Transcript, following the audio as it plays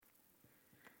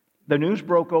The news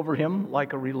broke over him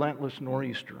like a relentless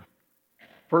nor'easter.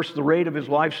 First, the raid of his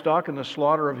livestock and the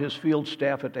slaughter of his field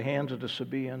staff at the hands of the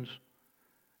Sabaeans.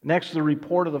 Next, the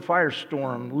report of the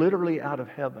firestorm, literally out of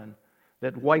heaven,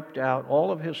 that wiped out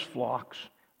all of his flocks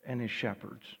and his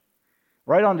shepherds.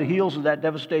 Right on the heels of that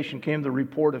devastation came the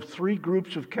report of 3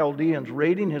 groups of Chaldeans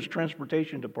raiding his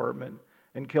transportation department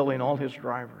and killing all his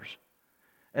drivers.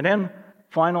 And then,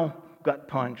 final gut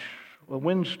punch, a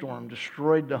windstorm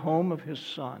destroyed the home of his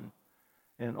son,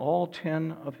 and all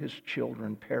 10 of his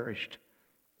children perished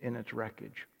in its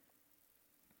wreckage.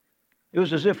 It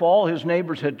was as if all his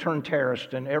neighbors had turned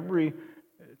terrorist and every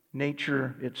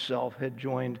nature itself had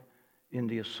joined in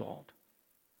the assault.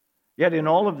 Yet in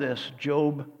all of this,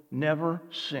 Job never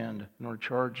sinned nor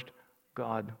charged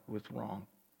God with wrong.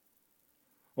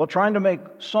 While trying to make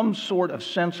some sort of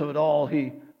sense of it all,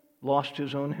 he lost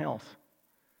his own health.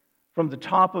 From the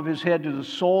top of his head to the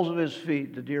soles of his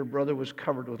feet, the dear brother was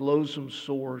covered with loathsome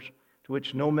sores to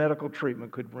which no medical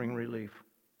treatment could bring relief.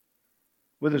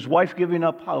 With his wife giving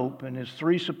up hope and his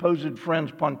 3 supposed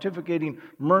friends pontificating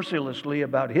mercilessly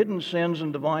about hidden sins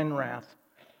and divine wrath,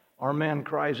 our man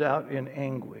cries out in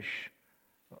anguish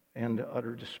and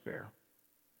utter despair.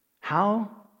 How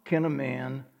can a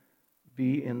man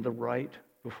be in the right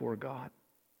before God?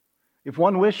 If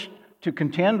one wished to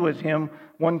contend with him,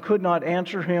 one could not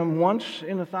answer him once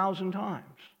in 1,000 times.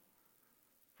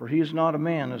 For he is not a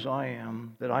man as I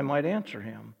am, that I might answer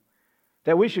him,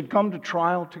 that we should come to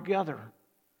trial together.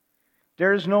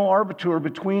 There is no arbiter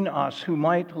between us who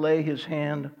might lay his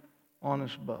hand on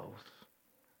us both.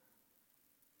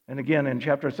 And again in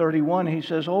chapter 31, he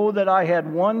says, "Oh, that I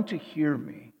had one to hear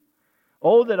me.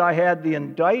 Oh, that I had the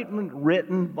indictment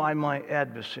written by my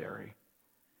adversary.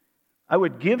 I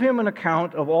would give him an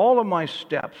account of all of my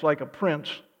steps. Like a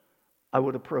prince, I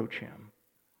would approach him."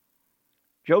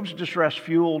 Job's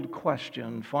distress-fueled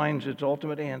question finds its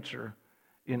ultimate answer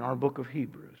in our book of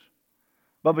Hebrews.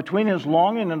 But between his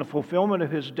longing and the fulfillment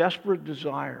of his desperate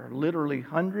desire, literally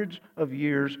hundreds of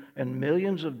years and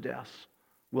millions of deaths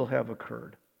will have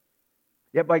occurred.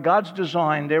 Yet by God's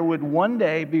design, there would one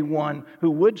day be one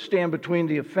who would stand between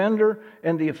the offender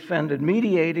and the offended,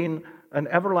 mediating an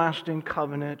everlasting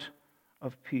covenant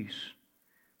of peace.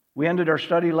 We ended our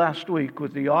study last week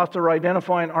with the author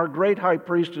identifying our great high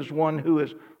priest as one who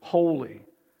is holy,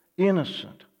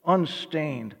 innocent,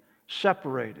 unstained,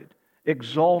 separated,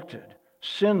 exalted,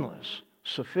 sinless,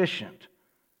 sufficient,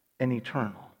 and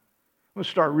eternal. We'll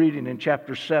start reading in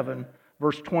chapter 7,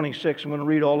 verse 26. I'm going to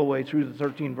read all the way through the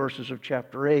 13 verses of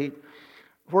chapter 8.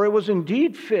 "For it was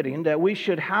indeed fitting that we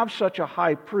should have such a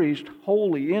high priest,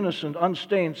 holy, innocent,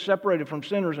 unstained, separated from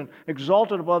sinners, and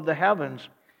exalted above the heavens.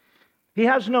 He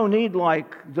has no need,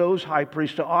 like those high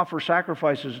priests, to offer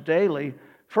sacrifices daily,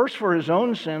 first for his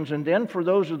own sins and then for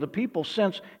those of the people,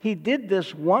 since he did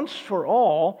this once for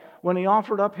all when he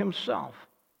offered up himself.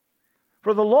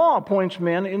 For the law appoints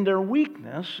men in their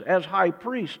weakness as high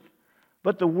priest,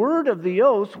 but the word of the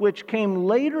oath, which came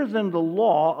later than the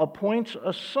law, appoints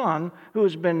a son who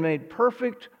has been made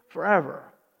perfect forever."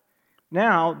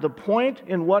 Now, the point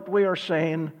in what we are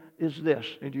saying is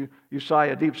this. And you sigh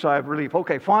a deep sigh of relief.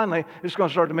 Okay, finally, it's going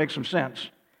to start to make some sense.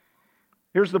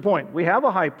 Here's the point. We have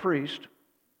a high priest,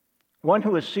 one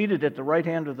who is seated at the right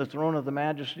hand of the throne of the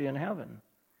majesty in heaven,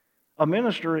 a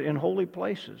minister in holy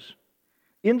places,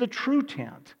 in the true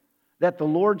tent that the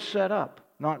Lord set up,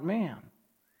 not man.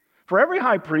 For every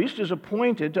high priest is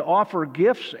appointed to offer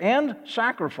gifts and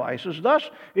sacrifices.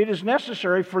 Thus, it is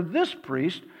necessary for this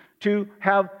priest to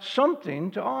have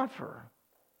something to offer.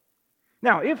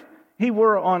 Now, if he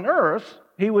were on earth,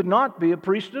 he would not be a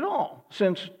priest at all,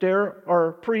 since there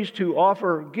are priests who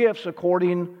offer gifts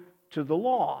according to the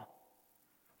law.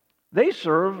 They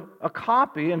serve a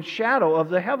copy and shadow of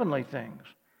the heavenly things.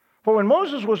 For when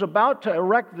Moses was about to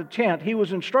erect the tent, he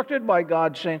was instructed by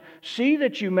God, saying, "See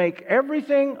that you make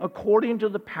everything according to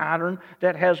the pattern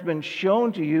that has been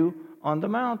shown to you on the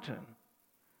mountain."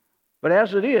 But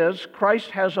as it is, Christ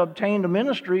has obtained a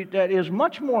ministry that is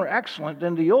much more excellent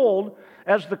than the old,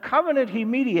 as the covenant he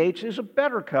mediates is a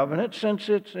better covenant, since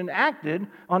it's enacted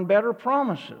on better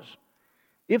promises.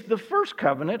 If the first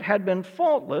covenant had been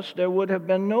faultless, there would have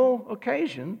been no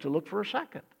occasion to look for a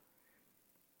second.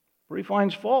 For he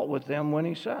finds fault with them when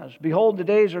he says, "Behold, the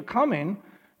days are coming,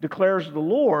 declares the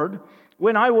Lord,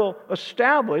 when I will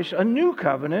establish a new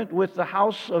covenant with the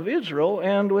house of Israel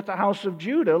and with the house of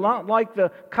Judah, not like the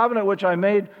covenant which I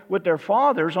made with their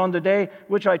fathers on the day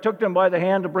which I took them by the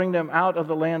hand to bring them out of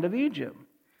the land of Egypt.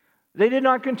 They did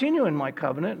not continue in my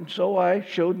covenant, and so I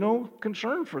showed no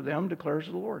concern for them, declares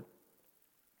the Lord.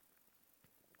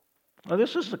 Now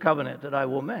this is the covenant that I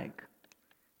will make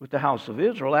with the house of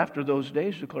Israel after those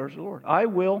days, declares the Lord. I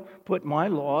will put my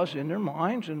laws in their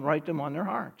minds and write them on their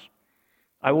hearts.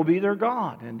 I will be their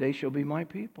God, and they shall be my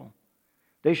people.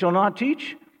 They shall not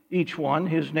teach each one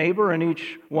his neighbor and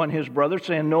each one his brother,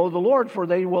 saying, Know the Lord, for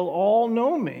they will all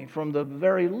know me, from the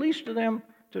very least of them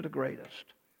to the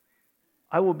greatest.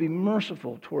 I will be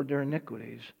merciful toward their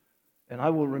iniquities, and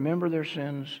I will remember their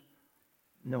sins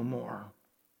no more.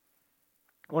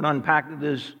 I want to unpack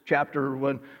this chapter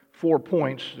with 4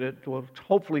 points that will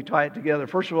hopefully tie it together.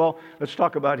 First of all, let's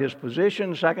talk about his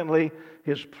position. Secondly,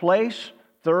 his place.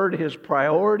 Third, his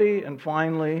priority. And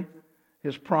finally,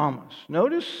 his promise.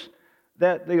 Notice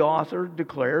that the author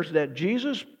declares that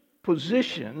Jesus'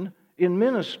 position in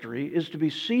ministry is to be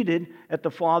seated at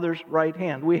the Father's right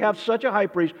hand. We have such a high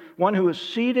priest, one who is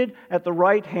seated at the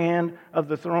right hand of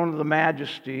the throne of the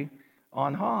majesty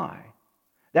on high.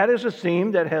 That is a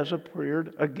theme that has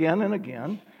appeared again and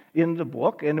again in the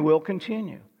book and will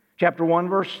continue. Chapter 1,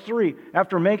 verse 3,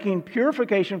 after making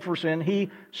purification for sin,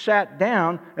 he sat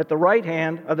down at the right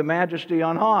hand of the majesty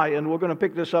on high. And we're going to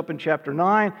pick this up in chapter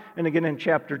 9 and again in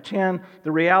chapter 10.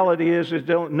 The reality is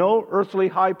no earthly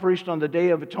high priest on the Day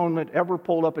of Atonement ever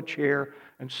pulled up a chair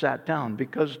and sat down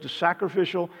because the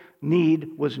sacrificial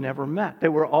need was never met.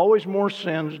 There were always more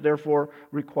sins, therefore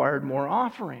required more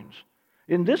offerings.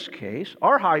 In this case,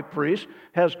 our high priest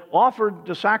has offered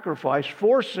the sacrifice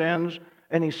for sins,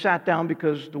 and he sat down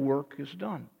because the work is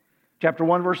done. Chapter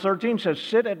 1, verse 13 says,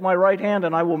 Sit at my right hand,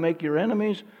 and I will make your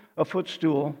enemies a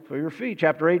footstool for your feet.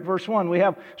 Chapter 8, verse 1, we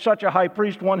have such a high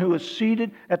priest, one who is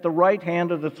seated at the right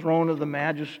hand of the throne of the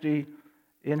majesty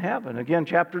in heaven. Again,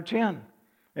 chapter 10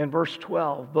 and verse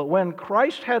 12. But when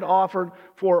Christ had offered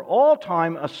for all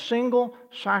time a single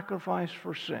sacrifice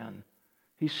for sin,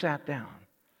 he sat down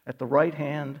at the right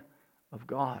hand of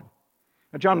God.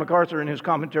 Now, John MacArthur, in his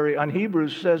commentary on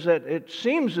Hebrews, says that it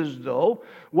seems as though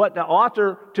what the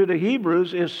author to the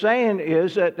Hebrews is saying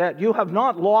is that you have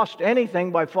not lost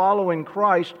anything by following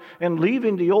Christ and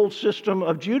leaving the old system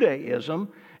of Judaism.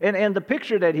 And the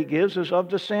picture that he gives is of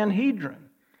the Sanhedrin.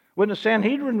 When the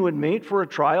Sanhedrin would meet for a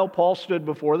trial, Paul stood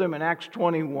before them in Acts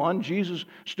 21. Jesus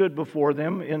stood before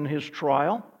them in his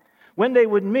trial. When they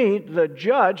would meet, the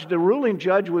judge, the ruling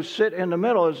judge, would sit in the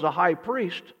middle as the high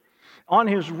priest. On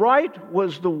his right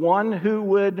was the one who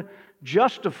would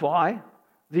justify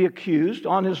the accused.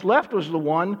 On his left was the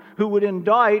one who would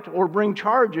indict or bring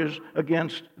charges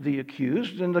against the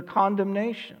accused in the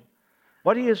condemnation.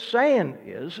 What he is saying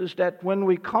is that when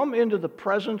we come into the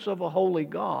presence of a holy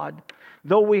God,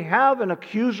 though we have an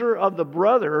accuser of the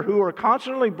brother who are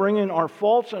constantly bringing our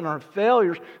faults and our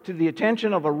failures to the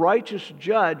attention of a righteous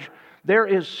judge, there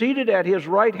is seated at his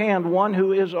right hand one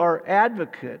who is our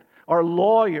advocate, our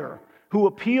lawyer, who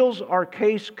appeals our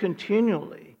case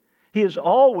continually. He is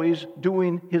always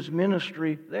doing his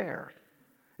ministry there.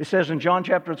 It says in John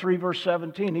chapter 3, verse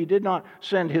 17, he did not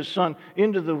send his Son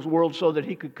into the world so that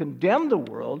he could condemn the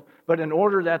world, but in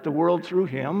order that the world through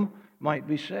him might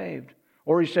be saved.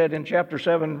 Or he said in chapter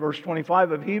 7, verse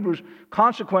 25 of Hebrews,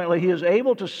 consequently, he is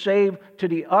able to save to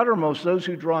the uttermost those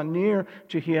who draw near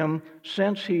to him,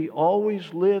 since he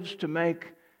always lives to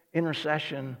make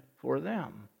intercession for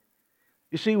them.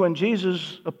 You see, when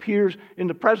Jesus appears in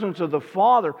the presence of the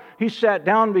Father, he sat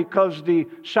down because the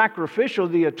sacrificial,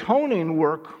 the atoning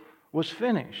work was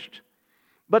finished.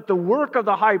 But the work of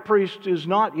the high priest is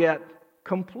not yet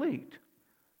complete.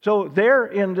 So there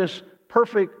in this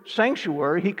perfect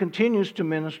sanctuary, he continues to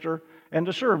minister and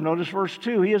to serve. Notice verse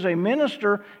 2. He is a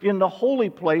minister in the holy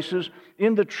places,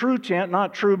 in the true tent,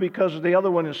 not true because the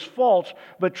other one is false,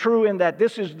 but true in that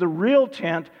this is the real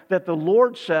tent that the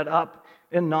Lord set up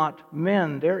and not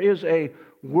men. There is a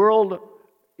world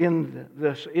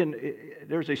there's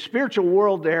a spiritual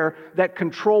world there that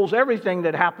controls everything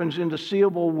that happens in the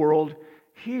seeable world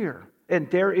here. And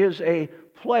there is a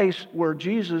place where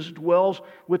Jesus dwells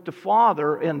with the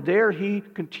Father, and there he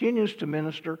continues to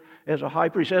minister as a high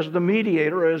priest, as the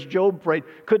mediator, as Job prayed.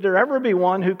 Could there ever be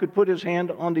one who could put his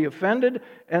hand on the offended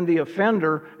and the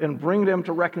offender and bring them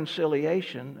to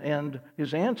reconciliation? And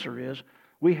his answer is,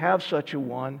 we have such a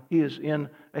one. He is in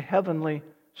a heavenly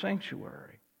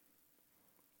sanctuary.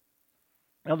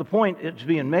 Now, the point that's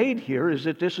being made here is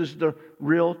that this is the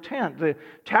real tent. The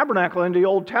tabernacle in the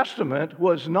Old Testament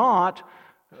was not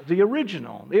the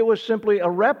original. It was simply a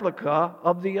replica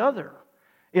of the other.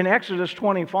 In Exodus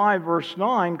 25, verse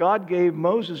 9, God gave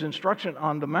Moses instruction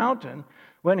on the mountain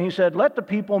when he said, "Let the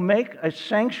people make a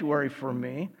sanctuary for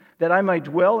me, that I may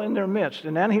dwell in their midst."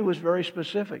 And then he was very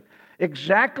specific.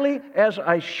 "Exactly as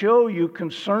I show you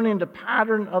concerning the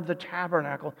pattern of the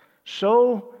tabernacle,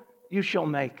 so you shall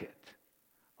make it.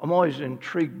 I'm always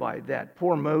intrigued by that.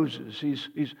 Poor Moses.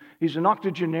 He's an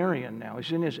octogenarian now.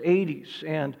 He's in his 80s.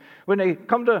 And when they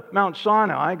come to Mount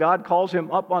Sinai, God calls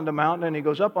him up on the mountain, and he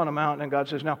goes up on the mountain, and God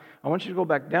says, now, I want you to go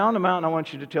back down the mountain. I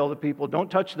want you to tell the people, don't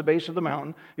touch the base of the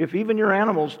mountain. If even your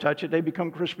animals touch it, they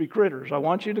become crispy critters. I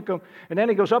want you to come. And then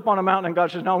he goes up on the mountain, and God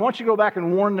says, now, I want you to go back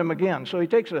and warn them again. So he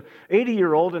takes an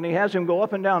 80-year-old, and he has him go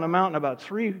up and down the mountain about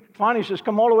three. Finally, he says,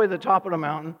 come all the way to the top of the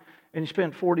mountain. And he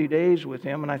spent 40 days with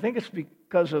him. And I think it's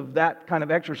because of that kind of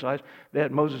exercise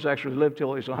that Moses actually lived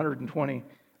till he was 120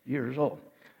 years old.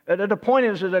 The point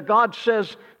is that God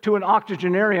says to an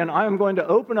octogenarian, I am going to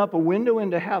open up a window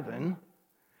into heaven,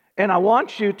 and I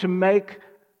want you to make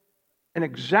an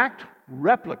exact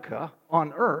replica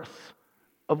on earth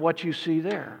of what you see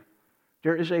there.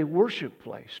 There is a worship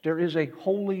place. There is a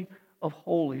holy of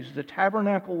holies. The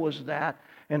tabernacle was that.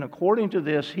 And according to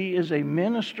this, he is a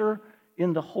minister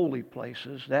in the holy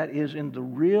places, that is, in the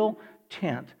real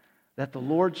tent that the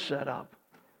Lord set up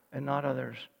and not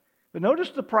others. But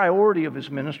notice the priority of his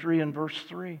ministry in verse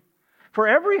 3. For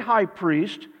every high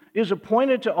priest is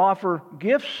appointed to offer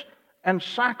gifts and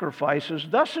sacrifices.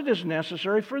 Thus it is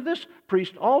necessary for this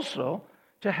priest also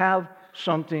to have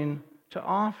something to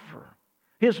offer.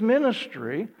 His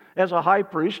ministry as a high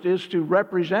priest is to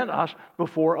represent us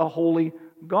before a holy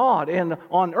God. And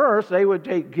on earth, they would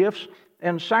take gifts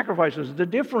and sacrifices. The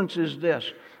difference is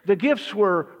this. The gifts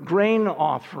were grain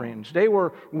offerings. They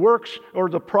were works or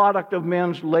the product of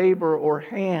men's labor or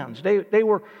hands. They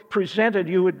were presented.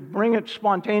 You would bring it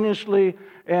spontaneously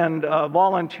and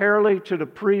voluntarily to the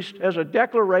priest as a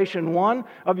declaration, one,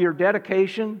 of your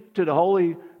dedication to the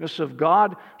holiness of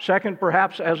God. Second,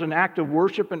 perhaps as an act of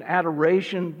worship and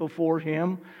adoration before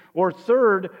him. Or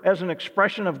third, as an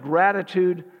expression of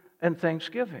gratitude and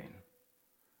thanksgiving.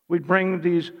 We'd bring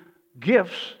these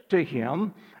gifts to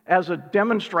him as a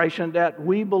demonstration that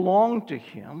we belong to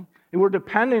him, and we're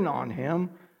depending on him,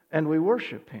 and we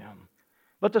worship him.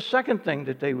 But the second thing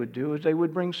that they would do is they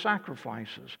would bring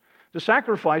sacrifices. The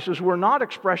sacrifices were not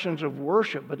expressions of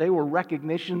worship, but they were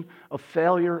recognition of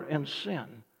failure and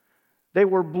sin. They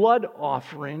were blood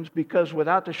offerings, because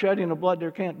without the shedding of blood,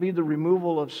 there can't be the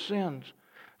removal of sins.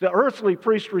 The earthly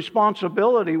priest's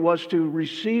responsibility was to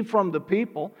receive from the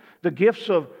people the gifts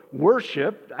of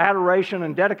worship, adoration,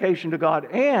 and dedication to God,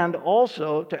 and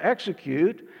also to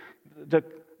execute the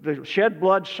shed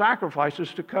blood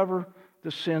sacrifices to cover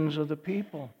the sins of the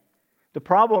people. The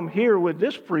problem here with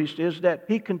this priest is that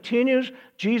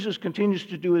Jesus continues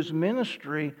to do his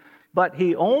ministry, but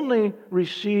he only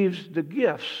receives the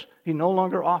gifts. He no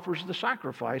longer offers the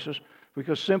sacrifices,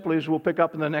 because simply, as we'll pick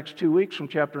up in the next 2 weeks from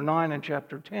chapter 9 and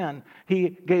chapter 10,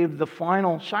 he gave the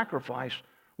final sacrifice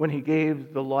when he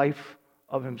gave the life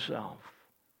of himself.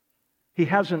 He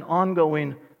has an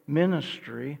ongoing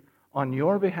ministry on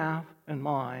your behalf and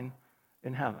mine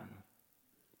in heaven.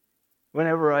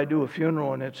 Whenever I do a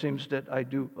funeral, and it seems that I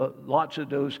do lots of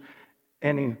those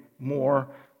anymore,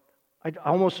 I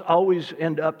almost always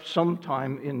end up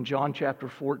sometime in John chapter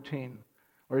 14.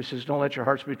 Where he says, don't let your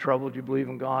hearts be troubled. You believe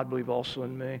in God, believe also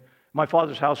in me. My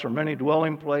Father's house are many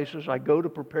dwelling places. I go to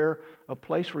prepare a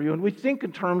place for you. And we think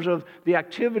in terms of the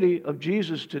activity of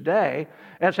Jesus today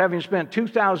as having spent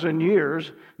 2,000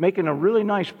 years making a really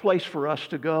nice place for us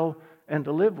to go and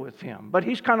to live with him. But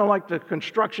he's kind of like the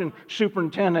construction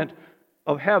superintendent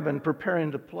of heaven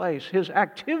preparing the place. His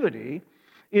activity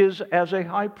is as a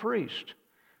high priest,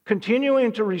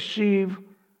 continuing to receive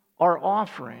our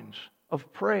offerings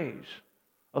of praise,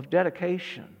 of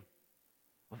dedication,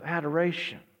 of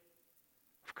adoration,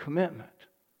 of commitment,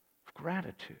 of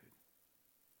gratitude.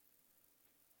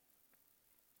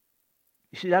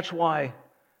 You see, that's why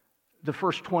the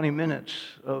first 20 minutes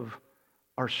of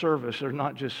our service are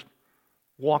not just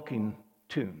walking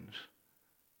tunes,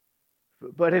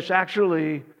 but it's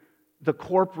actually the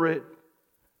corporate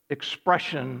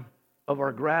expression of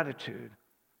our gratitude,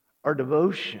 our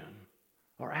devotion,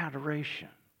 our adoration.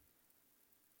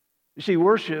 You see,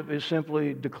 worship is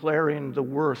simply declaring the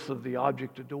worth of the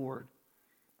object adored.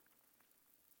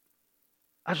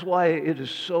 That's why it is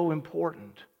so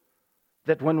important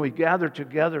that when we gather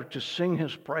together to sing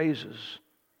his praises,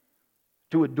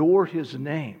 to adore his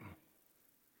name,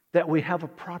 that we have a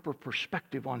proper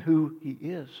perspective on who he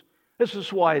is. This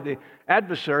is why the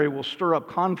adversary will stir up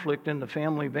conflict in the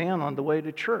family van on the way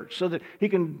to church, so that he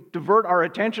can divert our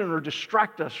attention or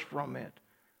distract us from it.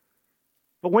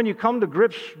 But when you come to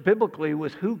grips biblically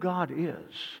with who God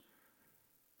is,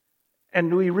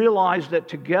 and we realize that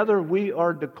together we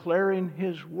are declaring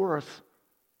his worth,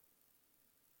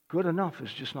 good enough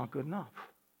is just not good enough.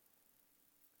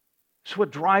 It's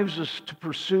what drives us to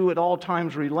pursue at all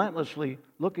times relentlessly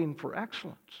looking for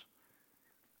excellence.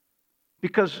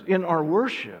 Because in our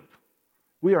worship,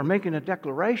 we are making a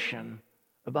declaration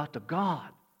about the God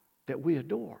that we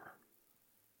adore.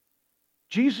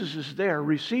 Jesus is there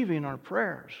receiving our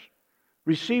prayers,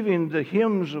 receiving the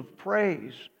hymns of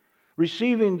praise,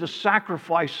 receiving the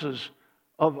sacrifices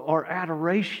of our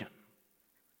adoration.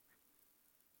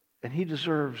 And He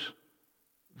deserves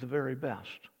the very best.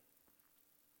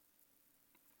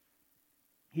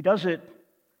 He does it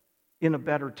in a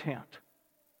better tent.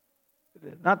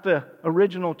 Not the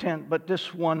original tent, but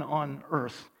this one on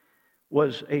earth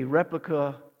was a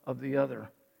replica of the other.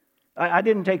 I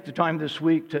didn't take the time this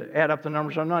week to add up the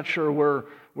numbers. I'm not sure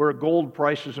where gold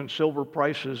prices and silver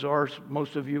prices are.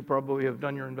 Most of you probably have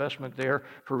done your investment there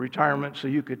for retirement, so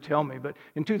you could tell me. But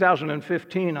in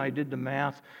 2015, I did the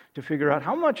math to figure out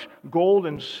how much gold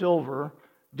and silver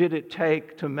did it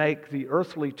take to make the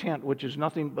earthly tent, which is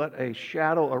nothing but a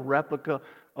shadow, a replica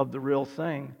of the real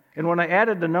thing. And when I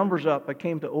added the numbers up, I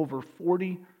came to over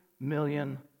 $40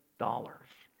 million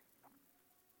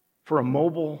for a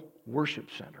mobile worship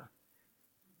center.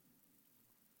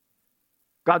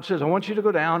 God says, I want you to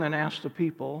go down and ask the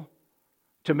people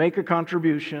to make a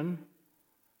contribution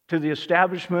to the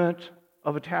establishment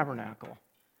of a tabernacle.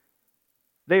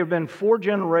 They have been 4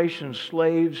 generations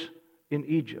slaves in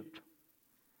Egypt.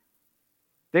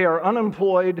 They are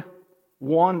unemployed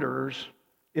wanderers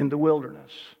in the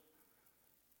wilderness.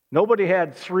 Nobody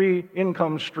had 3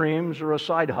 income streams or a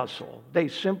side hustle. They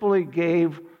simply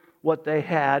gave what they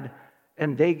had,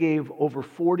 and they gave over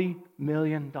 $40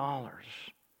 million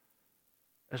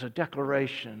as a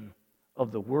declaration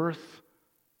of the worth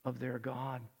of their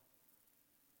God.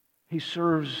 He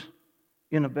serves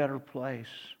in a better place.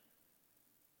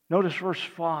 Notice verse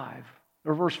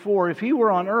 4. If He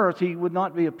were on earth, He would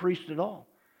not be a priest at all.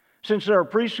 Since there are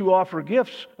priests who offer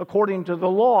gifts according to the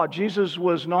law, Jesus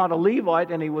was not a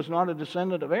Levite and He was not a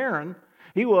descendant of Aaron.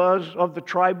 He was of the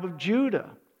tribe of Judah.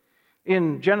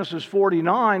 In Genesis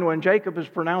 49, when Jacob is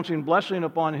pronouncing blessing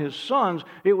upon his sons,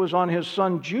 it was on his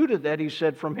son Judah that he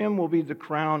said, from him will be the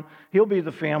crown, he'll be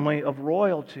the family of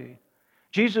royalty.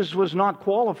 Jesus was not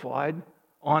qualified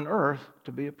on earth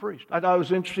to be a priest. I thought it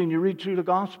was interesting, you read through the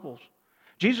Gospels.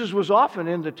 Jesus was often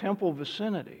in the temple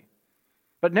vicinity,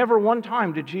 but never one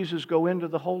time did Jesus go into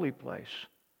the holy place.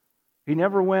 He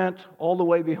never went all the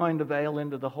way behind the veil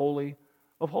into the Holy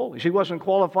of Holies. He wasn't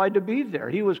qualified to be there.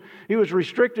 He was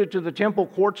restricted to the temple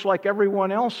courts like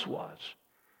everyone else was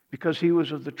because he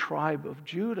was of the tribe of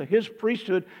Judah. His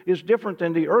priesthood is different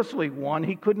than the earthly one.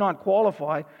 He could not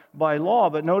qualify by law.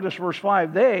 But notice verse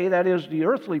 5, they, that is the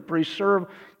earthly priests, serve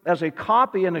as a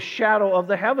copy and a shadow of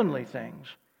the heavenly things.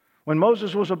 When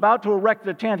Moses was about to erect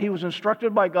the tent, he was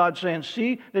instructed by God saying,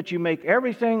 see that you make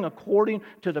everything according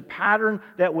to the pattern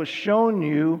that was shown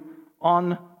you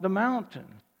on the mountain.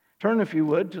 Turn, if you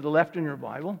would, to the left in your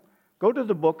Bible. Go to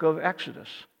the book of Exodus.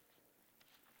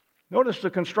 Notice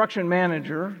the construction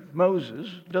manager, Moses,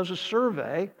 does a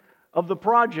survey of the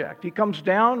project. He comes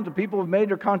down, the people have made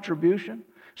their contribution.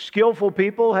 Skillful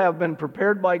people have been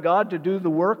prepared by God to do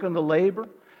the work and the labor.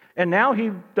 And now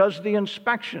he does the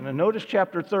inspection. And notice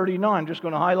chapter 39, just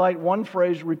going to highlight one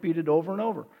phrase repeated over and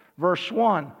over. Verse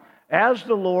 1, as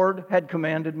the Lord had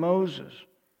commanded Moses.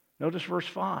 Notice verse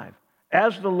 5.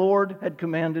 As the Lord had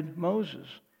commanded Moses.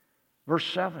 Verse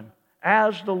 7,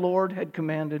 as the Lord had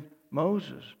commanded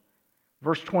Moses.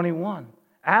 Verse 21,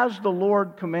 as the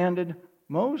Lord commanded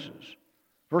Moses.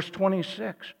 Verse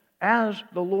 26, as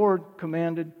the Lord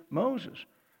commanded Moses.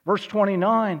 Verse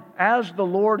 29, as the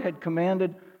Lord had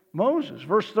commanded Moses.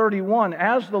 Verse 31,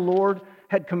 as the Lord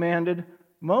had commanded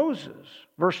Moses.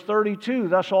 Verse 32,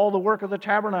 thus all the work of the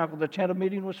tabernacle, the tent of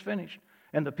meeting, was finished.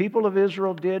 And the people of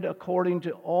Israel did according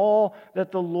to all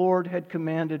that the Lord had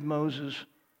commanded Moses,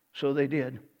 so they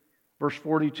did. Verse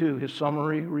 42, his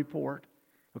summary report.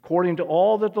 According to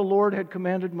all that the Lord had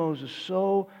commanded Moses,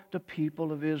 so the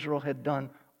people of Israel had done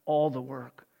all the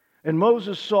work. And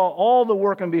Moses saw all the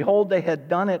work, and behold, they had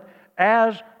done it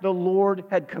as the Lord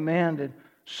had commanded.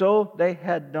 So they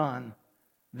had done.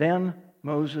 Then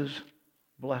Moses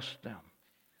blessed them.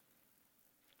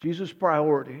 Jesus'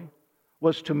 priority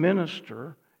was to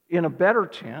minister in a better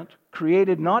tent,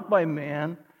 created not by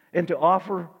man, and to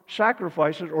offer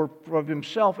sacrifices or of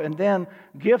himself, and then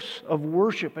gifts of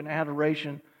worship and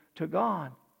adoration to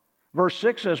God. Verse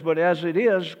 6 says, but as it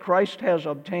is, Christ has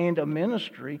obtained a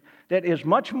ministry that is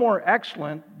much more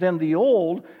excellent than the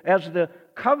old, as the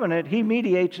covenant he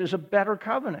mediates is a better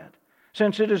covenant,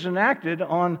 since it is enacted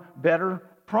on better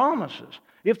promises.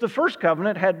 If the first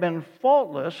covenant had been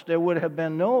faultless, there would have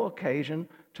been no occasion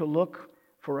to look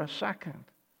for a second.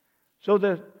 So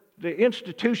the the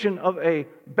institution of a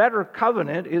better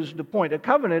covenant is the point. A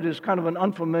covenant is kind of an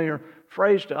unfamiliar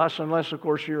phrase to us unless, of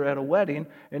course, you're at a wedding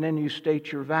and then you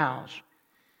state your vows.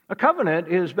 A covenant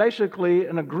is basically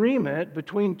an agreement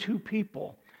between two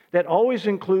people that always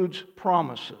includes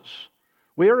promises.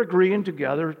 We are agreeing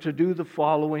together to do the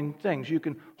following things. You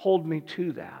can hold me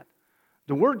to that.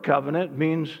 The word covenant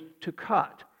means to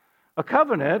cut. A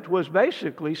covenant was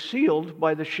basically sealed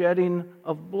by the shedding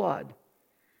of blood.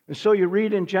 And so you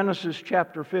read in Genesis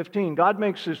chapter 15, God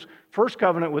makes his first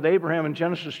covenant with Abraham in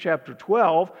Genesis chapter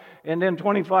 12, and then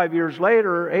 25 years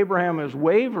later, Abraham is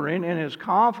wavering in his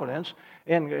confidence,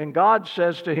 and God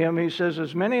says to him, he says,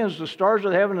 as many as the stars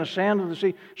of heaven and the sand of the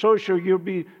sea, so shall you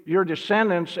be your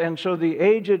descendants. And so the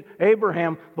aged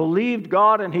Abraham believed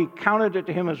God, and he counted it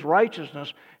to him as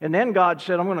righteousness. And then God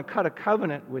said, I'm going to cut a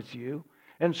covenant with you.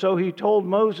 And so he told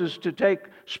Moses to take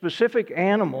specific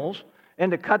animals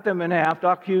and to cut them in half.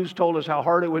 Doc Hughes told us how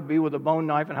hard it would be with a bone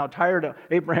knife and how tired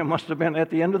Abraham must have been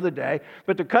at the end of the day.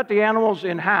 But to cut the animals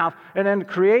in half and then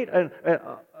create,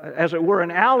 as it were, an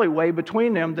alleyway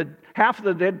between them, half of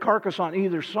the dead carcass on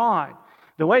either side.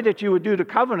 The way that you would do the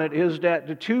covenant is that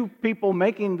the two people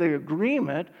making the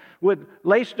agreement would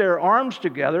lace their arms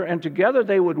together, and together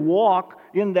they would walk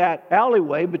in that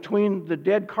alleyway between the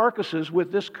dead carcasses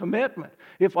with this commitment.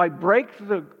 If I break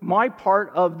my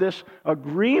part of this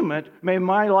agreement, may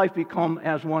my life become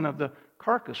as one of the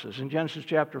carcasses. In Genesis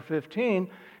chapter 15,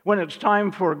 when it's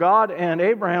time for God and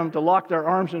Abraham to lock their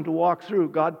arms and to walk through,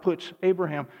 God puts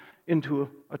Abraham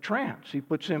into a trance. He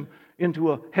puts him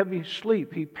into a heavy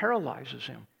sleep. He paralyzes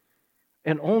him.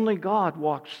 And only God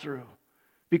walks through,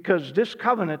 because this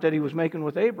covenant that he was making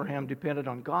with Abraham depended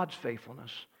on God's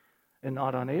faithfulness and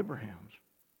not on Abraham's.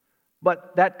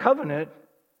 But that covenant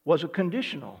was a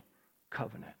conditional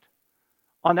covenant.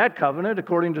 On that covenant,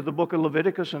 according to the book of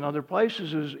Leviticus and other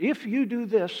places, is if you do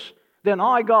this, then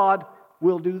I, God,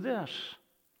 will do this.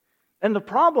 And the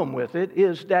problem with it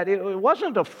is that it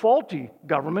wasn't a faulty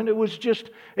government. It was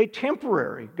just a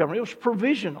temporary government. It was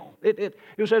provisional. It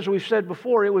was, as we've said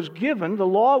before, it was given, the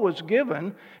law was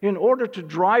given in order to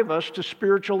drive us to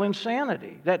spiritual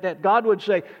insanity. That God would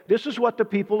say, this is what the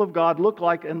people of God look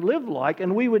like and live like,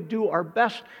 and we would do our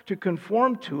best to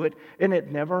conform to it, and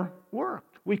it never worked.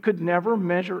 We could never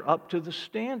measure up to the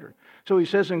standard. So he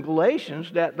says in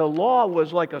Galatians that the law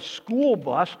was like a school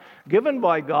bus given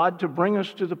by God to bring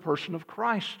us to the person of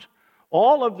Christ.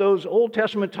 All of those Old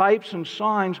Testament types and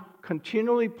signs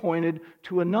continually pointed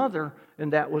to another,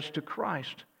 and that was to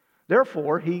Christ.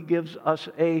 Therefore, he gives us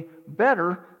a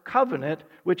better covenant,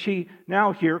 which he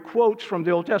now here quotes from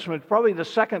the Old Testament. Probably the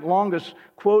second longest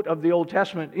quote of the Old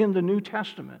Testament in the New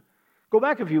Testament. Go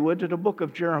back, if you would, to the book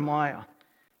of Jeremiah.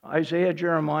 Isaiah,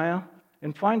 Jeremiah,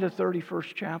 and find the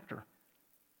 31st chapter.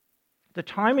 The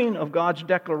timing of God's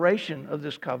declaration of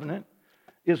this covenant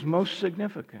is most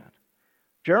significant.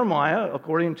 Jeremiah,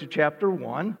 according to chapter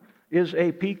 1, is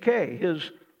a PK.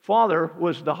 His father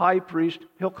was the high priest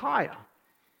Hilkiah.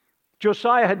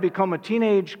 Josiah had become a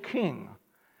teenage king.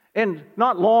 And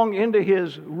not long into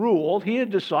his rule, he had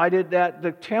decided that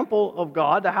the temple of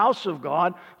God, the house of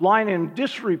God, lying in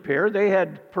disrepair, they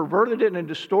had perverted it and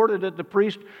distorted it. The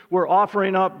priests were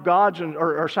offering up gods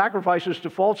or sacrifices to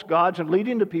false gods and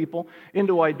leading the people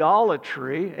into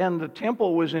idolatry, and the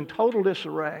temple was in total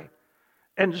disarray.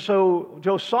 And so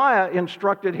Josiah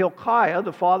instructed Hilkiah,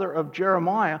 the father of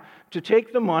Jeremiah, to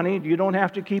take the money. You don't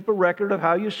have to keep a record of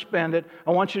how you spend it.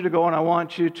 I want you to go and I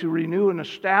want you to renew and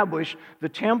establish the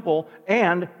temple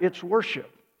and its worship.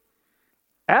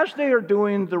 As they are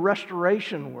doing the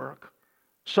restoration work,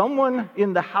 someone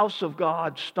in the house of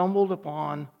God stumbled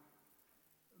upon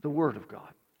the Word of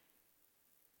God.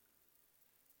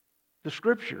 The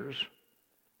Scriptures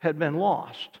had been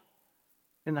lost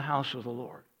in the house of the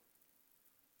Lord.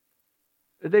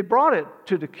 They brought it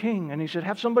to the king, and he said,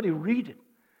 have somebody read it.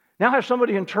 Now have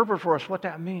somebody interpret for us what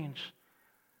that means.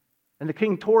 And the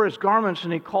king tore his garments,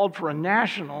 and he called for a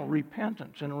national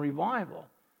repentance and a revival.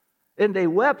 And they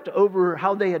wept over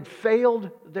how they had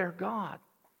failed their God.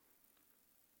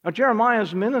 Now,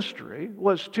 Jeremiah's ministry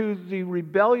was to the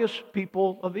rebellious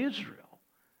people of Israel.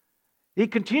 He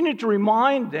continued to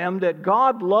remind them that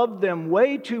God loved them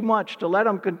way too much to let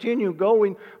them continue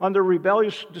going on their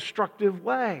rebellious, destructive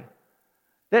way.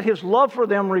 That his love for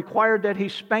them required that he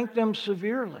spanked them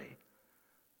severely.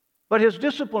 But his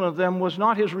discipline of them was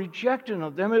not his rejection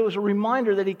of them. It was a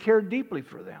reminder that he cared deeply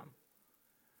for them.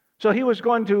 So he was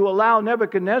going to allow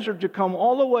Nebuchadnezzar to come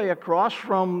all the way across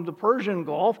from the Persian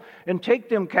Gulf and take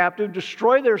them captive,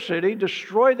 destroy their city,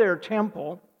 destroy their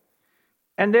temple,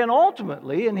 and then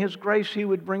ultimately, in his grace, he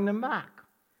would bring them back.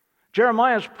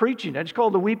 Jeremiah's preaching it. It's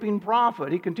called the Weeping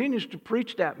Prophet. He continues to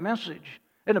preach that message.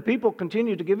 And the people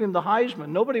continue to give him the Heisman.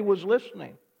 Nobody was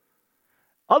listening.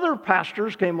 Other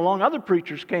pastors came along, other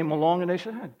preachers came along, and they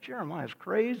said, Jeremiah's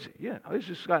crazy. Yeah, he's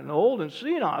just gotten old and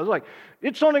senile. I was like,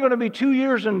 it's only going to be 2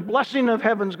 years and blessing of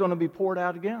heaven's going to be poured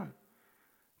out again.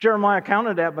 Jeremiah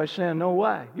countered that by saying, no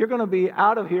way. You're going to be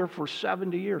out of here for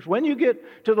 70 years. When you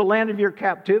get to the land of your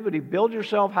captivity, build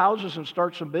yourself houses and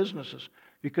start some businesses,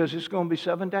 because it's going to be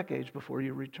 7 decades before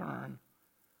you return.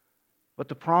 But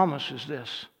the promise is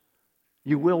this: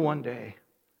 you will one day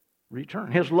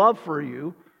return. His love for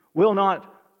you will not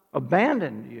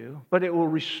abandon you, but it will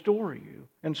restore you.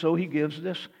 And so he gives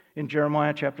this in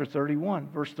Jeremiah chapter 31,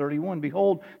 verse 31.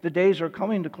 Behold, the days are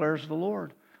coming, declares the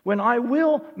Lord, when I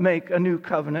will make a new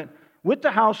covenant with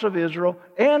the house of Israel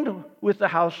and with the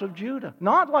house of Judah.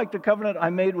 Not like the covenant I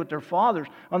made with their fathers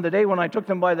on the day when I took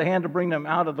them by the hand to bring them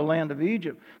out of the land of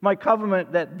Egypt. My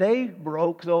covenant that they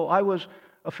broke, though I was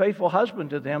a faithful husband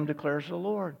to them, declares the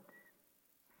Lord.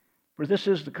 For this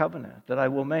is the covenant that I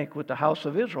will make with the house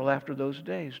of Israel after those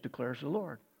days, declares the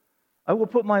Lord. I will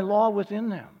put my law within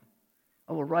them.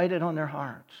 I will write it on their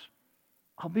hearts.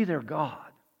 I'll be their God.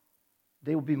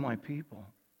 They will be my people.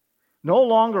 No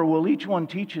longer will each one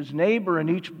teach his neighbor and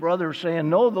each brother, saying,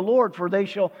 know the Lord, for they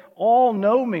shall all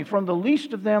know me, from the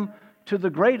least of them to the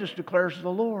greatest, declares the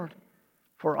Lord.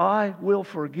 For I will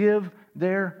forgive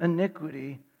their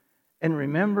iniquity and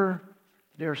remember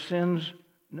their sins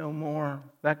no more.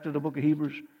 Back to the book of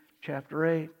Hebrews, chapter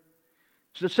 8.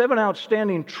 So the 7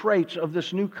 outstanding traits of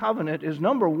this new covenant is,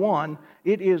 number 1,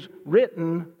 it is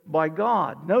written by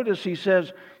God. Notice he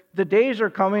says, the days are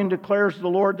coming, declares the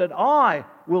Lord, that I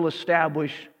will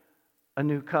establish a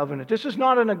new covenant. This is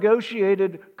not a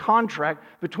negotiated contract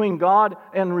between God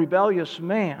and rebellious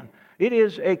man. It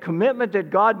is a commitment that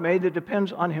God made that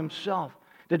depends on himself.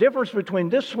 The difference between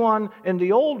this one and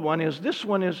the old one is this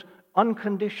one is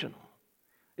unconditional.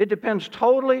 It depends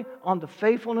totally on the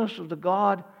faithfulness of the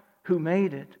God who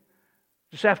made it.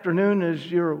 This afternoon, as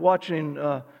you're watching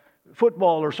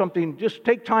football or something, just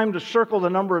take time to circle the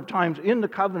number of times in the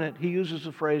covenant he uses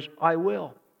the phrase, I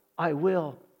will, I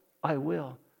will, I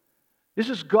will. This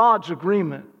is God's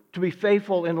agreement to be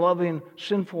faithful in loving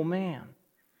sinful man.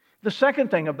 The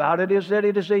second thing about it is that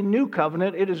it is a new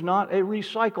covenant. It is not a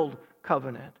recycled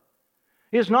covenant.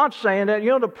 He's not saying that,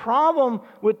 the problem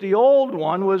with the old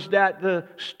one was that the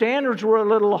standards were a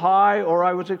little high, or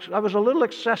I was a little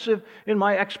excessive in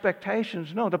my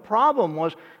expectations. No, the problem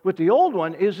was with the old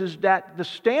one is that the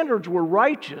standards were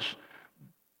righteous,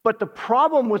 but the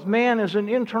problem with man is an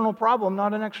internal problem,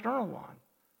 not an external one.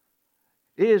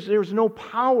 There's no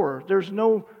power, there's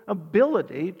no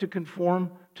ability to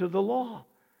conform to the law.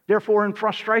 Therefore, in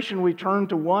frustration, we turn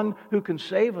to one who can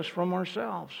save us from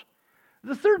ourselves.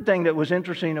 The third thing that was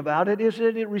interesting about it is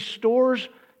that it restores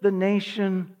the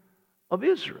nation of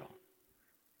Israel.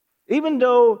 Even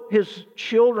though his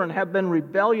children have been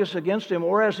rebellious against him,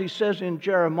 or as he says in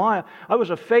Jeremiah, I was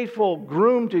a faithful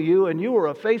groom to you and you were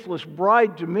a faithless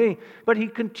bride to me, but he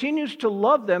continues to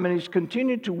love them and he's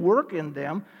continued to work in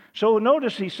them. So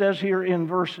notice he says here in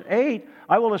verse 8,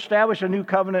 I will establish a new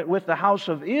covenant with the house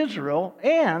of Israel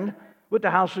and with the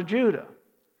house of Judah.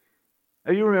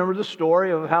 Now, you remember the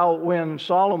story of how when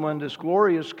Solomon, this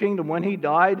glorious kingdom, when he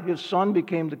died, his son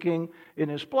became the king in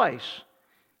his place.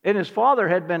 And his father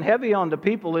had been heavy on the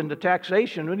people in the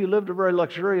taxation when he lived a very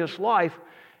luxurious life.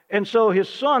 And so his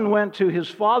son went to his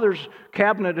father's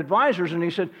cabinet advisors and he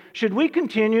said, should we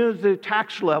continue the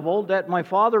tax level that my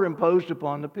father imposed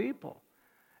upon the people?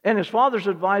 And his father's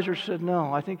advisors said,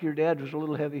 no, I think your dad was a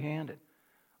little heavy-handed.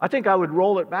 I think I would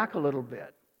roll it back a little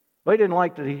bit. But he didn't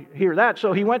like to hear that,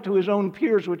 so he went to his own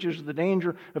peers, which is the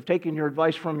danger of taking your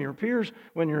advice from your peers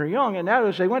when you're young. And that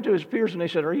is, they went to his peers and they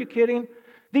said, are you kidding?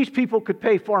 These people could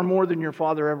pay far more than your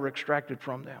father ever extracted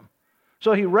from them.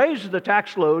 So he raised the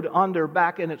tax load on their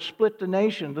back and it split the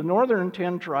nation. The northern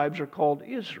 10 tribes are called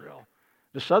Israel.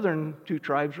 The southern 2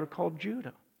 tribes are called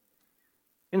Judah.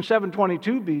 In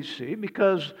 722 BC,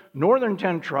 because northern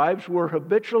 10 tribes were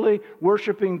habitually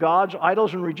worshiping God's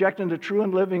idols and rejecting the true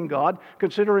and living God,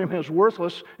 considering him as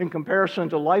worthless in comparison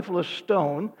to lifeless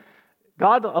stone,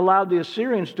 God allowed the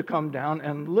Assyrians to come down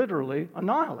and literally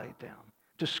annihilate them,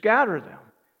 to scatter them.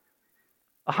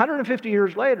 150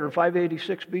 years later,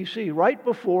 586 BC, right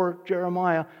before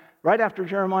Jeremiah, right after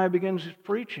Jeremiah begins his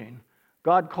preaching,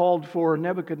 God called for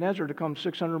Nebuchadnezzar to come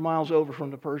 600 miles over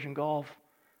from the Persian Gulf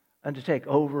and to take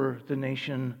over the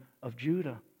nation of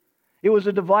Judah. It was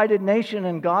a divided nation,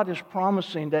 and God is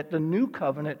promising that the new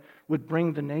covenant would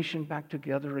bring the nation back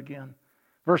together again.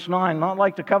 Verse 9, not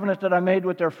like the covenant that I made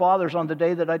with their fathers on the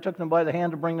day that I took them by the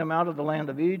hand to bring them out of the land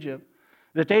of Egypt,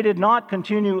 that they did not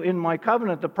continue in my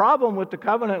covenant. The problem with the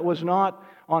covenant was not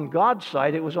on God's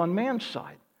side, it was on man's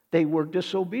side. They were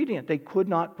disobedient. They could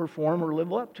not perform or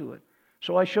live up to it.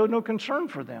 So I showed no concern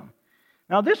for them.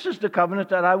 Now this is the covenant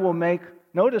that I will make.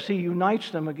 Notice he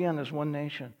unites them again as one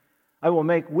nation. I will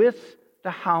make with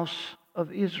the house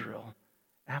of Israel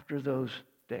after those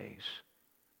days.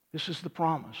 This is the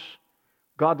promise.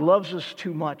 God loves us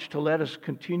too much to let us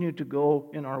continue to go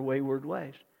in our wayward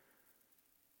ways.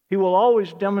 He will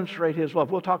always demonstrate His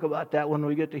love. We'll talk about that when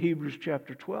we get to Hebrews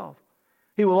chapter 12.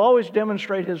 He will always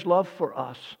demonstrate His love for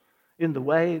us in the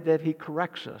way that He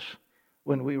corrects us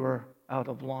when we were out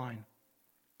of line.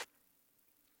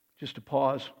 Just to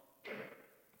pause.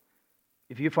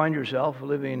 If you find yourself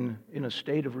living in a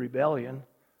state of rebellion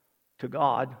to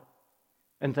God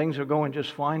and things are going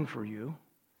just fine for you,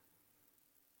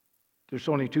 there's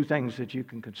only two things that you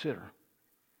can consider.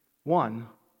 One,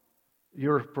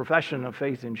 your profession of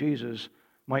faith in Jesus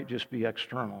might just be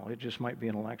external. It just might be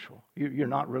intellectual. You're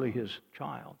not really His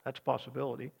child. That's a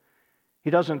possibility. He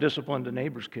doesn't discipline the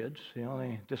neighbor's kids. He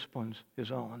only disciplines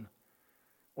His own.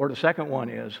 Or the second one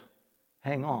is,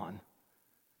 hang on.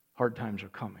 Hard times are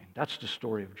coming. That's the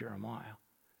story of Jeremiah.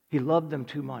 He loved them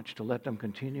too much to let them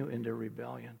continue in their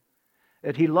rebellion.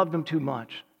 And He loved them too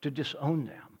much to disown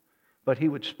them. But He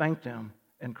would spank them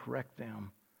and correct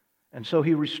them. And so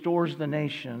He restores the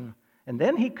nation, and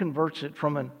then He converts it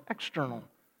from an external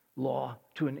law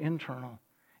to an internal.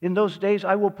 In those days,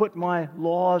 I will put my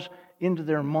laws into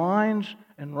their minds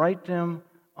and write them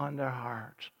on their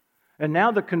hearts. And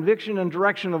now the conviction and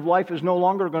direction of life is no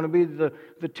longer going to be the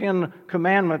 10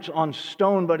 commandments on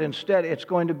stone, but instead it's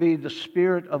going to be the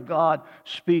Spirit of God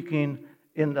speaking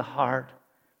in the heart.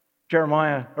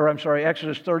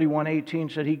 Exodus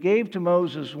 31:18 said, He gave to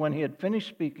Moses, when he had finished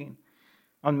speaking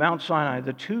on Mount Sinai,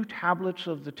 the 2 tablets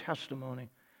of the testimony,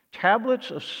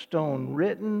 tablets of stone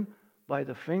written by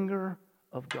the finger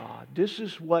of God. This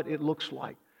is what it looks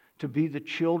like to be the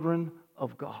children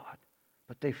of God.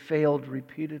 But they failed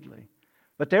repeatedly.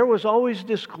 But there was always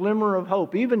this glimmer of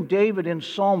hope. Even David in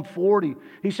Psalm 40,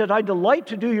 he said, I delight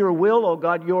to do your will, O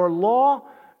God. Your law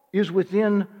is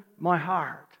within my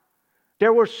heart.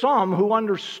 There were some who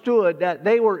understood that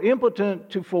they were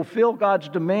impotent to fulfill God's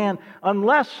demand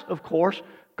unless, of course,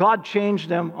 God changed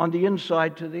them on the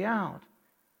inside to the out.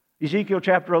 Ezekiel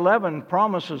chapter 11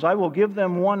 promises, I will give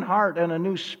them one heart and a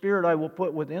new spirit I will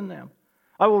put within them.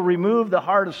 I will remove the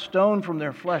heart of stone from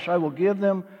their flesh. I will give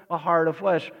them a heart of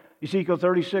flesh. Ezekiel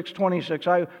 36:26,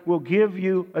 I will give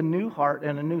you a new heart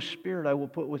and a new spirit I will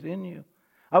put within you.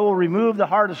 I will remove the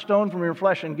heart of stone from your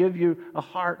flesh and give you a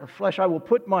heart of flesh. I will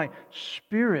put my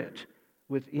spirit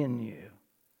within you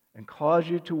and cause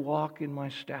you to walk in my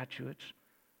statutes.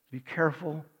 Be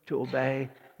careful to obey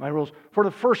my rules. For the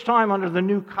first time under the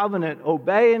new covenant,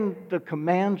 obeying the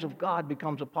commands of God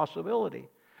becomes a possibility.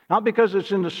 Not because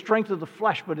it's in the strength of the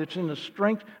flesh, but it's in the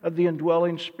strength of the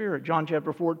indwelling Spirit. John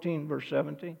chapter 14, verse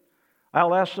 17.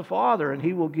 I'll ask the Father, and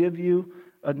He will give you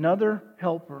another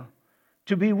helper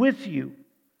to be with you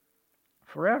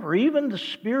forever, even the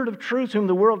Spirit of truth, whom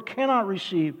the world cannot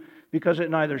receive because it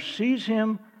neither sees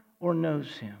Him or knows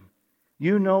Him.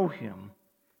 You know Him,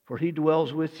 for He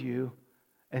dwells with you,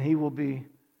 and He will be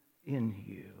in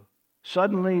you.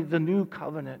 Suddenly, the new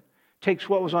covenant takes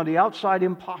what was on the outside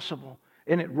impossible,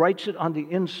 and it writes it on the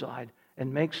inside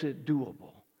and makes it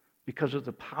doable because of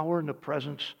the power and the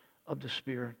presence of the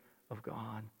Spirit of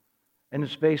God. And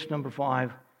it's based, number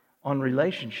 5, on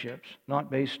relationships,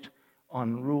 not based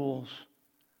on rules.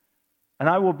 And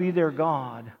I will be their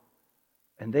God,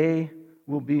 and they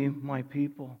will be my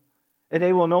people. And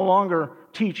they will no longer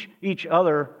teach each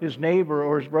other, his neighbor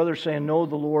or his brother, saying, know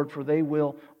the Lord, for they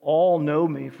will all know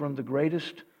me, from the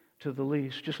greatest to the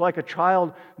least. Just like a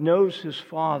child knows his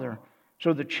father,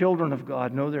 so the children of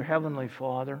God know their heavenly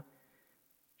Father.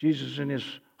 Jesus, in His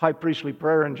high priestly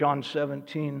prayer in John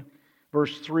 17,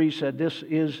 verse 3, said, this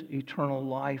is eternal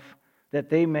life, that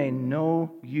they may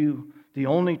know you, the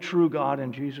only true God,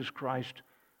 and Jesus Christ,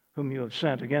 whom you have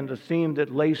sent. Again, the theme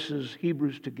that laces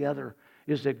Hebrews together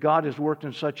is that God has worked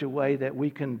in such a way that we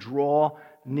can draw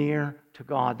near to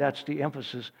God. That's the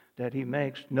emphasis that he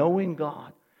makes. Knowing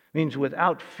God means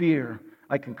without fear,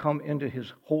 I can come into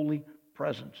His holy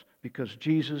presence because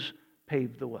Jesus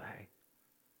paved the way.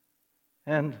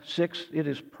 And 6, it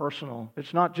is personal.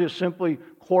 It's not just simply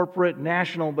corporate,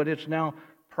 national, but it's now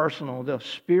personal. The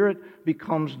Spirit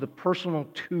becomes the personal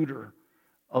tutor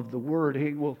of the Word.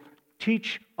 He will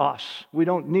teach us. We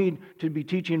don't need to be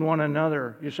teaching one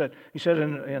another. He said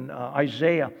in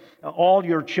Isaiah, all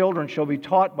your children shall be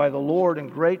taught by the Lord, and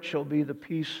great shall be the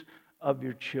peace of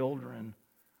your children.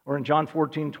 Or in John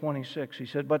 14:26, he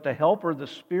said, but the Helper, the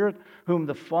Spirit, whom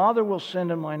the Father will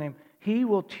send in my name, he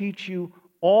will teach you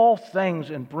all things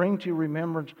and bring to your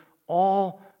remembrance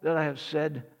all that I have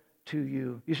said to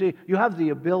you. You see, you have the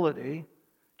ability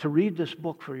to read this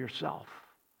book for yourself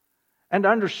and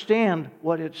understand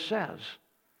what it says,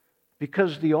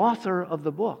 because the author of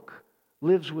the book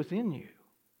lives within you.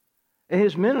 And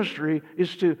his ministry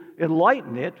is to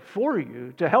enlighten it for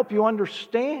you, to help you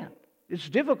understand. It's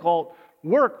difficult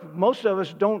work. Most of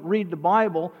us don't read the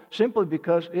Bible simply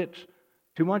because it's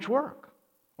too much work.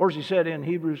 Or as he said in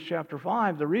Hebrews chapter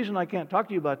 5, the reason I can't talk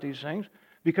to you about these things,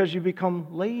 because you become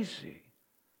lazy.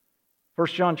 1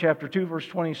 John chapter 2, verse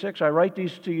 26, I write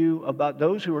these to you about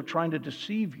those who are trying to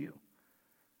deceive you.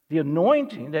 The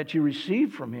anointing that you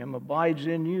receive from him abides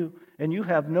in you, and you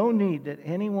have no need that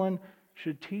anyone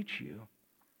should teach you.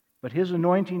 But his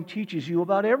anointing teaches you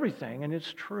about everything, and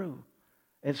it's true.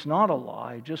 It's not a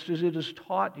lie. Just as it has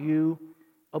taught you,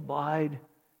 abide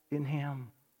in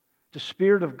him. The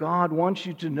Spirit of God wants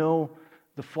you to know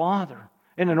the Father.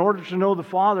 And in order to know the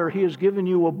Father, he has given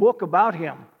you a book about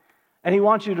him. And he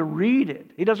wants you to read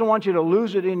it. He doesn't want you to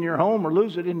lose it in your home or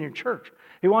lose it in your church.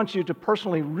 He wants you to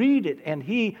personally read it, and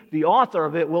he, the author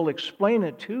of it, will explain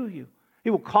it to you. He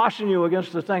will caution you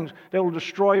against the things that will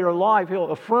destroy your life.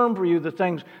 He'll affirm for you the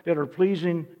things that are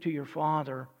pleasing to your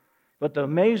Father. But the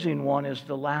amazing one is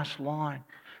the last line.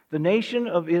 The nation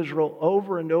of Israel,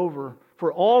 over and over,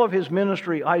 for all of his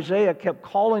ministry, Isaiah kept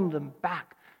calling them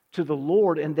back to the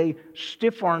Lord, and they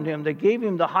stiff-armed him. They gave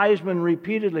him the Heisman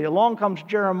repeatedly. Along comes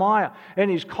Jeremiah,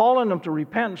 and he's calling them to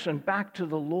repentance and back to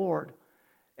the Lord.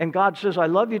 And God says, I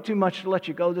love you too much to let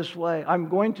you go this way. I'm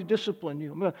going to discipline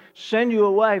you. I'm going to send you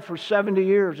away for 70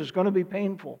 years. It's going to be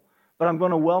painful, but I'm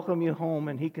going to welcome you home.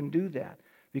 And he can do that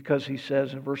because he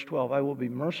says in verse 12, I will be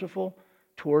merciful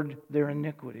toward their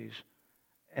iniquities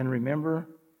and remember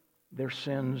their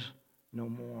sins no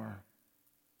more.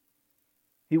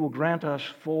 He will grant us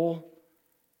full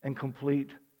and complete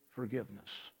forgiveness.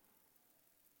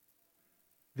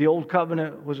 The old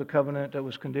covenant was a covenant that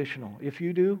was conditional. If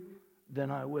you do, then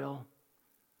I will.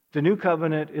 The new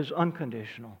covenant is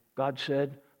unconditional. God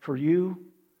said, for you,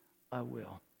 I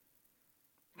will.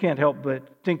 Can't help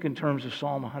but think in terms of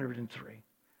Psalm 103.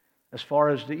 As far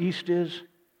as the east is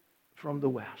from the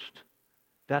west,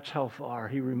 that's how far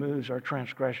he removes our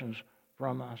transgressions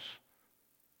from us.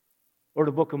 Or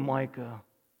the book of Micah,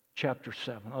 chapter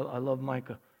 7. I love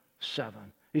Micah 7.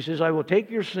 He says, I will take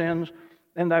your sins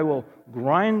and I will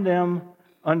grind them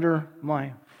under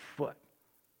my foot.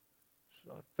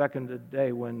 So back in the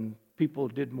day when people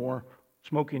did more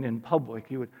smoking in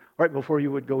public, you would, right before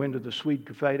you would go into the Swede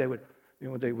Cafe, they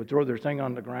would throw their thing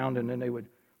on the ground and then they would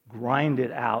grind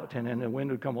it out, and then the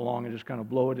wind would come along and just kind of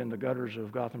blow it in the gutters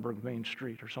of Gothenburg Main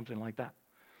Street or something like that.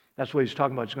 That's what he's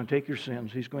talking about. He's going to take your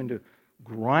sins. He's going to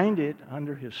grind it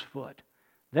under his foot.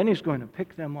 Then he's going to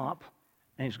pick them up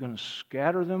and he's going to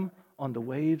scatter them on the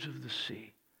waves of the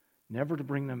sea, never to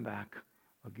bring them back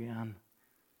again.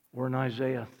 Or in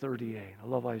Isaiah 38. I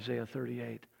love Isaiah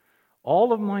 38.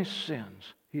 All of my sins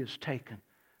he has taken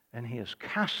and he has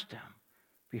cast them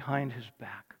behind his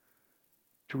back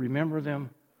to remember them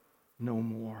no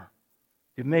more.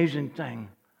 The amazing thing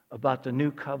about the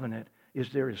new covenant is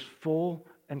there is full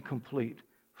and complete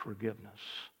forgiveness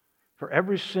for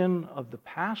every sin of the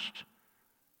past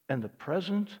and the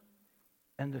present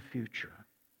and the future.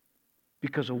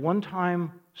 Because a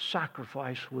one-time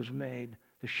sacrifice was made,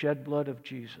 the shed blood of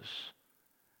Jesus.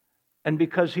 And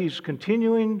because he's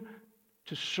continuing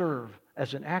to serve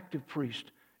as an active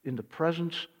priest in the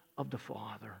presence of the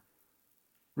Father,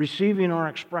 receiving our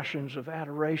expressions of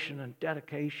adoration and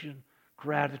dedication,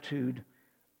 gratitude,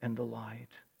 and delight.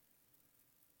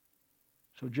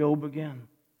 So Job again.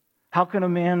 How can a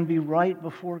man be right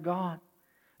before God?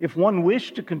 If one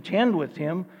wished to contend with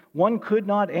him, one could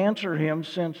not answer him,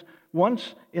 since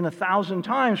once in 1,000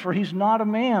 times, for he's not a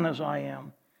man as I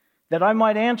am, that I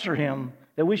might answer him,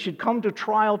 that we should come to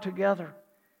trial together.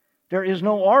 There is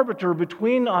no arbiter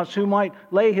between us who might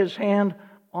lay his hand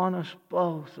on us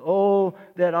both. Oh,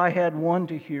 that I had one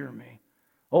to hear me.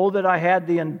 Oh, that I had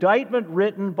the indictment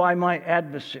written by my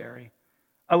adversary.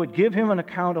 I would give him an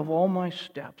account of all my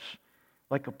steps.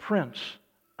 Like a prince,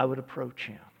 I would approach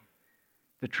him.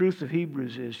 The truth of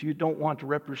Hebrews is you don't want to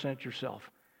represent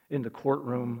yourself in the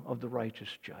courtroom of the righteous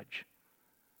judge.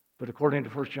 But according to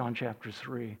 1 John chapter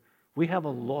 3, we have a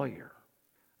lawyer,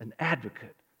 an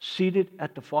advocate, seated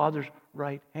at the Father's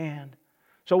right hand.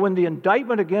 So when the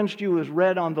indictment against you is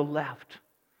read on the left,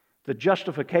 the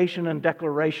justification and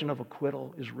declaration of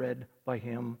acquittal is read by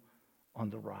him on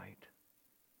the right.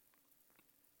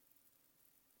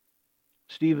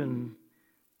 Stephen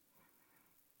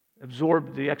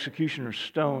absorbed the executioner's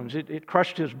stones. It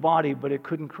crushed his body, but it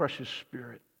couldn't crush his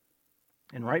spirit.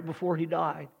 And right before he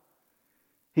died,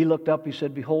 he looked up, he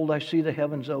said, "Behold, I see the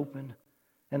heavens open,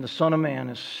 and the Son of Man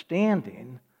is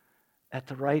standing at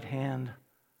the right hand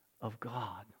of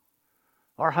God."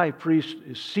 Our high priest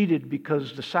is seated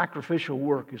because the sacrificial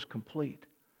work is complete.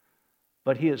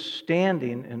 But he is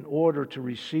standing in order to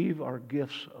receive our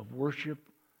gifts of worship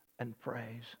and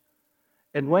praise.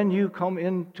 And when you come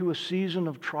into a season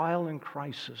of trial and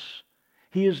crisis,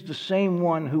 he is the same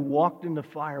one who walked in the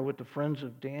fire with the friends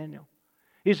of Daniel.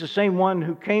 He's the same one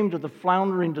who came to the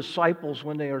floundering disciples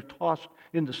when they are tossed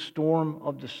in the storm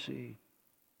of the sea.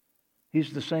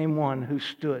 He's the same one who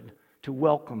stood to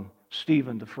welcome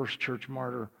Stephen, the first church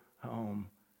martyr, home.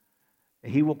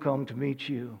 He will come to meet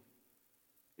you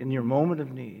in your moment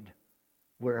of need,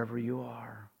 wherever you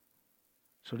are.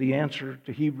 So the answer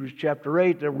to Hebrews chapter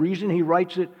 8, the reason he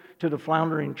writes it to the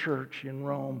floundering church in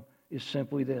Rome is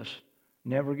simply this: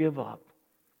 never give up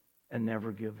and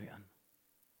never give in.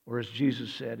 Or as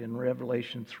Jesus said in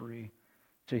Revelation 3,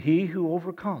 "To he who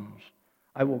overcomes,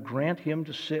 I will grant him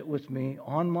to sit with me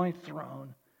on my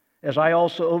throne, as I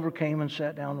also overcame and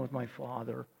sat down with my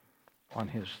Father on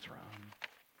his throne."